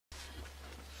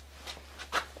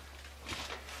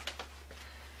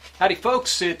Howdy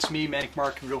folks, it's me, Manic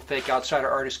Mark, and Real Fake Outsider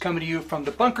Artist, coming to you from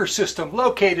the bunker system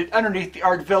located underneath the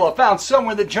art villa found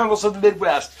somewhere in the jungles of the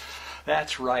Midwest.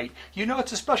 That's right. You know,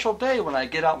 it's a special day when I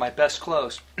get out my best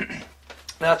clothes.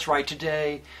 That's right,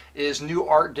 today is New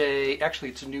Art Day. Actually,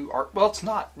 it's a new art, well, it's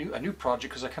not a new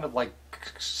project because I kind of like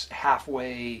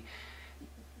halfway,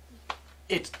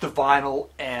 it's the vinyl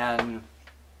and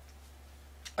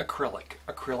acrylic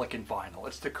and vinyl.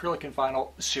 It's the acrylic and vinyl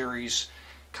series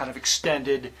kind of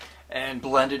extended and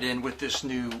blended in with this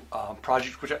new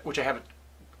project, which I haven't,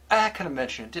 I kind of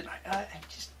mentioned, didn't I? I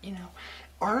just, you know,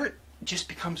 art just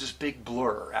becomes this big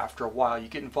blur after a while. You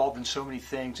get involved in so many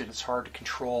things and it's hard to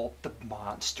control the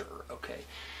monster, okay?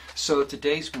 So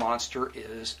today's monster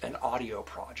is an audio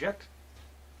project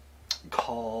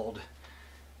called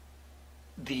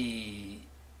the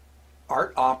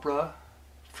Art Opera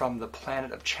from the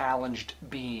Planet of Challenged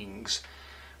Beings.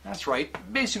 That's right.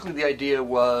 Basically, the idea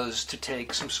was to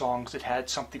take some songs that had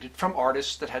something to, from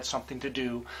artists that had something to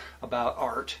do about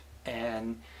art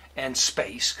and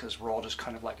space, because we're all just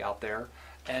kind of like out there,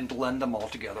 and blend them all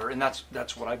together. And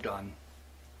that's what I've done.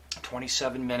 A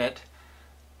 27-minute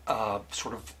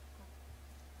sort of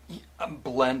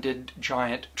blended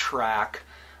giant track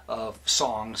of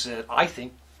songs that I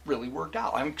think really worked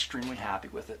out. I'm extremely happy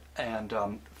with it, and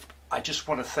I just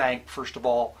want to thank, first of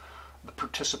all, the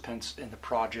participants in the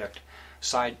project.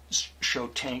 Sideshow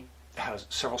has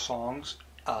several songs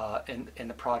in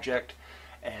the project,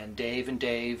 and Dave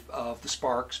of the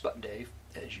Sparks, Button Dave,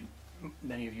 as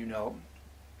many of you know,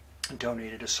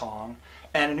 donated a song,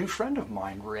 and a new friend of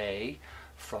mine, Ray,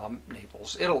 from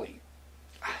Naples, Italy,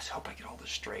 I hope I get all this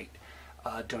straight,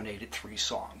 donated 3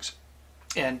 songs.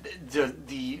 And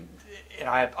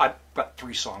I've got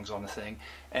 3 songs on the thing,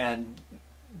 and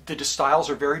the styles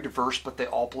are very diverse, but they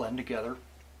all blend together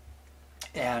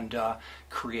and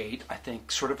create, I think,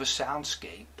 sort of a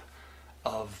soundscape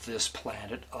of this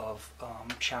planet of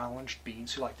challenged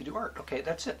beings who like to do art. Okay,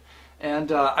 that's it.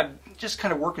 And I'm just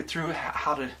kind of working through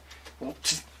how to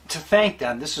thank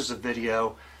them. This is a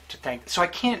video to thank. So I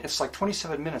can't, it's like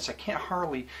 27 minutes. I can't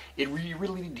hardly, you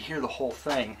really need to hear the whole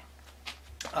thing.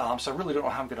 So I really don't know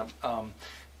how I'm going to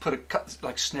put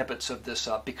like snippets of this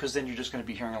up, because then you're just going to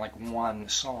be hearing like one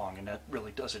song, and that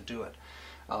really doesn't do it.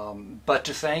 But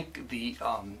to thank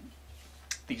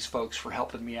these folks for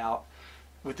helping me out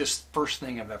with this first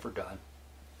thing I've ever done.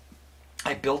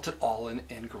 I built it all in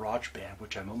GarageBand,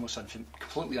 which I'm almost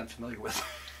completely unfamiliar with.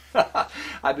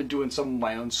 I've been doing some of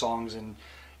my own songs and,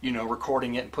 you know,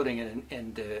 recording it and putting it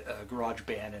in the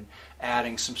GarageBand and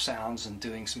adding some sounds and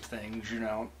doing some things, you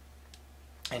know,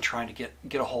 and trying to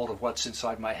get a hold of what's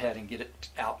inside my head and get it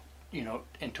out, you know,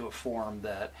 into a form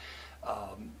that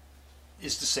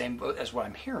is the same as what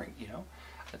I'm hearing, you know.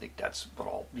 I think that's what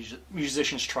all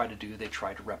musicians try to do. They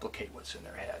try to replicate what's in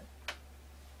their head.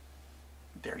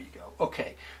 There you go.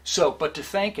 Okay, so, but to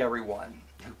thank everyone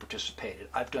who participated,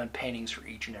 I've done paintings for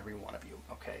each and every one of you,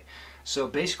 okay. So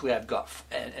basically I've got,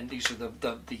 and these are the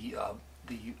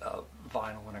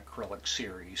vinyl and acrylic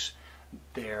series.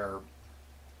 They're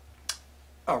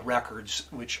records,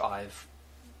 which I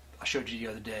showed you the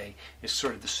other day, is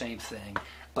sort of the same thing,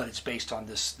 but it's based on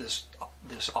this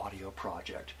audio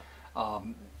project.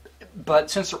 But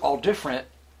since they're all different,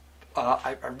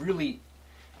 I really,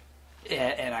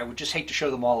 and I would just hate to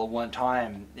show them all at one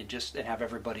time and have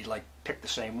everybody like pick the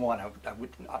same one. I would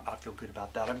not feel good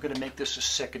about that. I'm going to make this a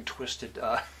sick and twisted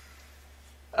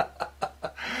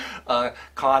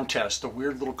contest, a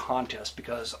weird little contest,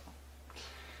 because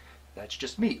that's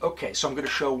just me. Okay, so I'm going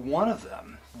to show one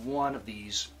of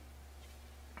these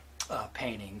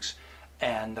paintings,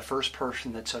 and the first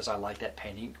person that says I like that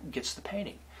painting gets the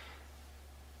painting.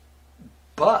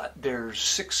 But there's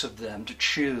 6 of them to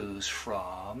choose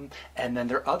from, and then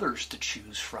there are others to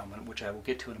choose from, which I will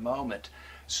get to in a moment.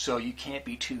 So you can't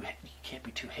be too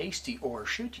hasty, or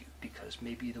should you? Because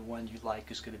maybe the one you like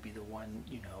is going to be the one,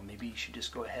 you know. Maybe you should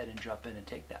just go ahead and jump in and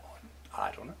take that one.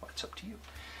 I don't know. It's up to you.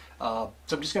 So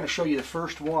I'm just going to show you the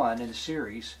first one in the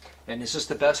series. And is this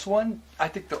the best one? I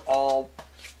think they're all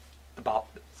about.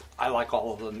 I like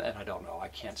all of them, and I don't know. I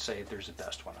can't say if there's a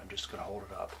best one. I'm just going to hold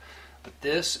it up. But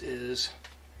this is,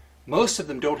 most of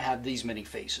them don't have these many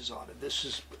faces on it. This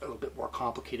is a little bit more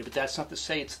complicated, but that's not to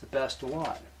say it's the best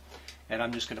one. And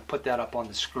I'm just going to put that up on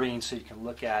the screen so you can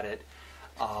look at it.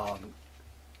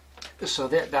 So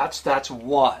that's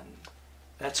one.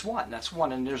 That's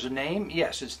one. And there's a name?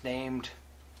 Yes, it's named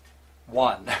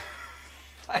 1.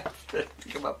 I have to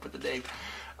come up with the name.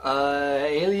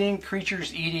 Alien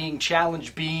creatures eating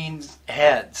challenge beans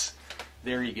heads.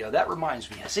 There you go. That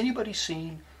reminds me. Has anybody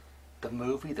seen the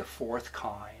movie The Fourth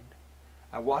Kind?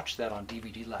 I watched that on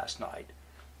DVD last night.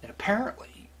 And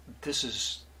apparently, this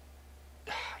is,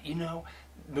 you know,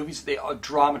 movies, they are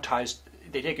dramatized,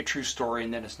 they take a true story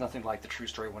and then it's nothing like the true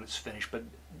story when it's finished. But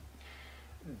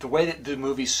the way that the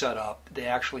movie's set up, they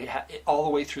actually all the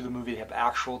way through the movie, they have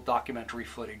actual documentary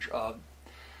footage of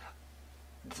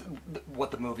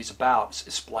what the movie's about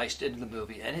spliced into the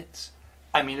movie. And it's,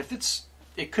 I mean, if it's,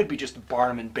 it could be just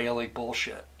Barnum and Bailey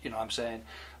bullshit, you know what I'm saying?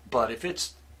 But if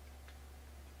it's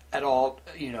at all,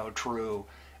 you know, true,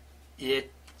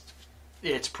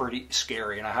 it's pretty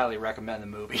scary, and I highly recommend the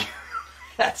movie.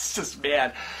 That's just,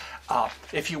 man.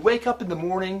 If you wake up in the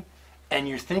morning and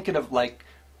you're thinking of like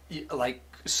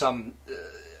some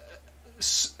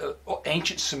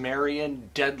ancient Sumerian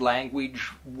dead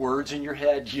language words in your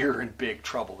head, you're in big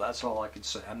trouble. That's all I can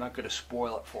say. I'm not going to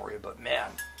spoil it for you, but man,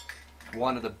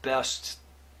 one of the best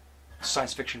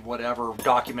science fiction whatever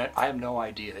document. I have no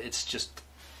idea. It's just,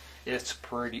 it's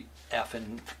pretty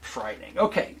effing frightening.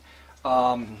 Okay.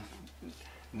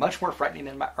 Much more frightening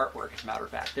than my artwork, as a matter of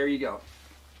fact. There you go.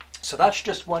 So that's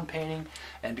just one painting.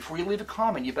 And before you leave a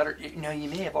comment, you better, you know, you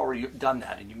may have already done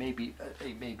that, and you may have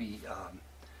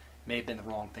been the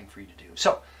wrong thing for you to do.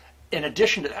 So, in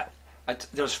addition to that,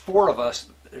 there's 4 of us.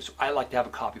 I like to have a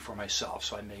copy for myself,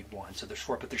 so I made one. So there's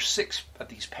 4, but there's 6 of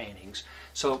these paintings.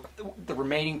 So the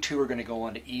remaining 2 are going to go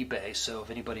onto eBay. So if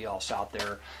anybody else out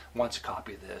there wants a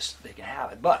copy of this, they can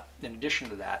have it. But in addition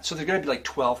to that, so there's going to be like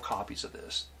 12 copies of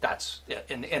this. That's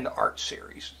in the art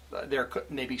series.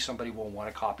 Maybe somebody will want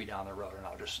a copy down the road, and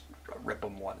I'll just rip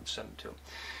them one and send them to them.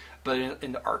 But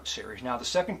in the art series. Now the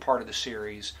second part of the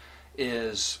series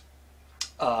is,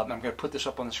 I'm going to put this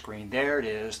up on the screen. There it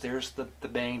is. There's the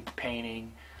main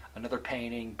painting, another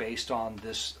painting based on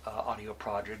this audio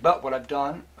project. But what I've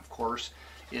done, of course,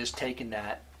 is taken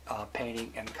that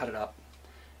painting and cut it up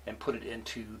and put it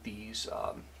into these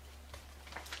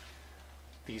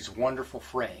wonderful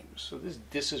frames. So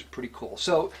this is pretty cool.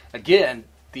 So again,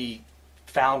 the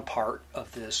found part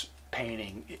of this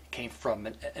painting, it came from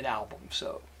an album.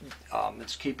 So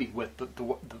it's keeping with the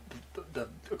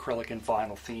acrylic and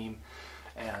vinyl theme.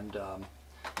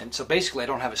 And so basically I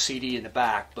don't have a CD in the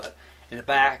back, but in the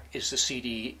back is the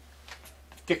CD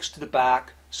fixed to the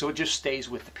back, so it just stays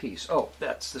with the piece. Oh,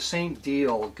 that's the same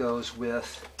deal goes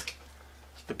with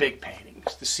the big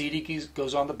paintings. The CD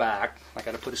goes on the back. I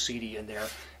got to put a CD in there,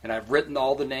 and I've written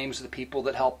all the names of the people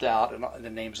that helped out and the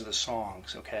names of the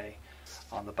songs, okay,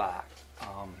 on the back.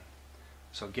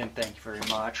 So again, thank you very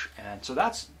much. And so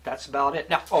that's about it.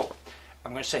 Now,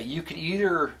 I'm going to say you could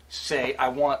either say I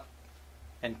want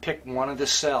and pick one of the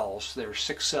cells. There are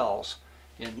 6 cells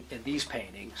in these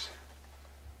paintings,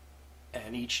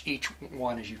 and each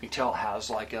one, as you can tell, has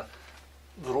like a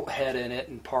little head in it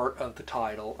and part of the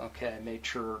title. Okay, I made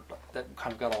sure that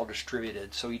kind of got all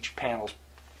distributed, so each panel's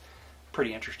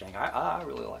pretty interesting. I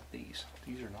really like these.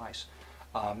 These are nice.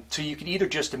 So you can either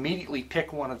just immediately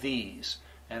pick one of these,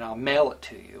 and I'll mail it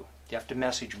to you. You have to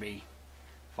message me.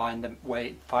 Find a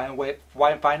way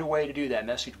to do that.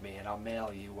 Message me, and I'll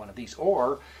mail you one of these.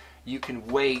 Or you can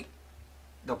wait.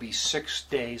 There'll be 6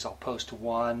 days. I'll post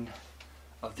one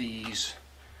of these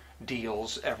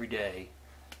deals every day,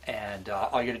 and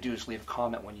all you got to do is leave a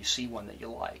comment when you see one that you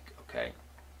like. Okay.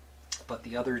 But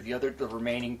the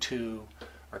remaining 2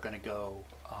 are going to go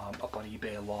up on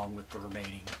eBay along with the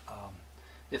remaining.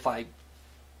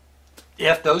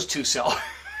 If those 2 sell.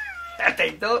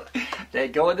 They don't. They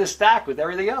go in the stack with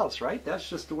everything else, right? That's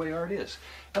just the way art is,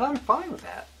 and I'm fine with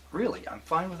that. Really, I'm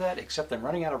fine with that. Except I'm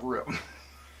running out of room.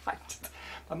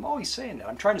 I'm always saying that.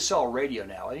 I'm trying to sell a radio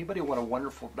now. Anybody want a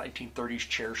wonderful 1930s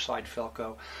chair side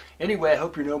Felco? Anyway, I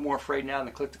hope you're no more afraid now than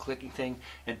to click the clicking thing.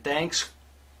 And thanks,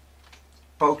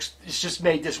 folks. It's just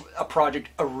made this a project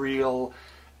a real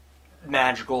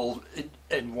magical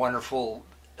and wonderful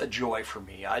joy for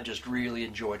me. I just really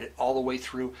enjoyed it all the way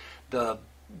through. The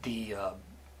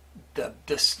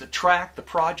track, the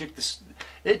project,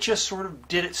 it just sort of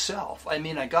did itself. I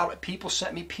mean, people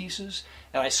sent me pieces,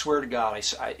 and I swear to God,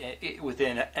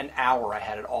 within an hour I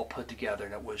had it all put together,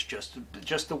 and it was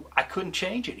I couldn't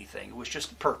change anything. It was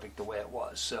just perfect the way it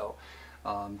was. So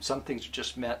some things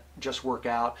just work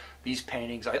out. These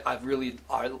paintings, I really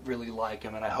like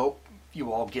them, and I hope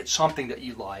you all get something that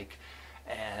you like.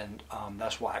 And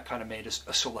that's why I kind of made a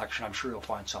selection. I'm sure you'll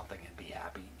find something and be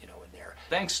happy, in there.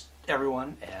 Thanks,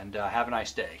 everyone, and have a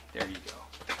nice day. There you go.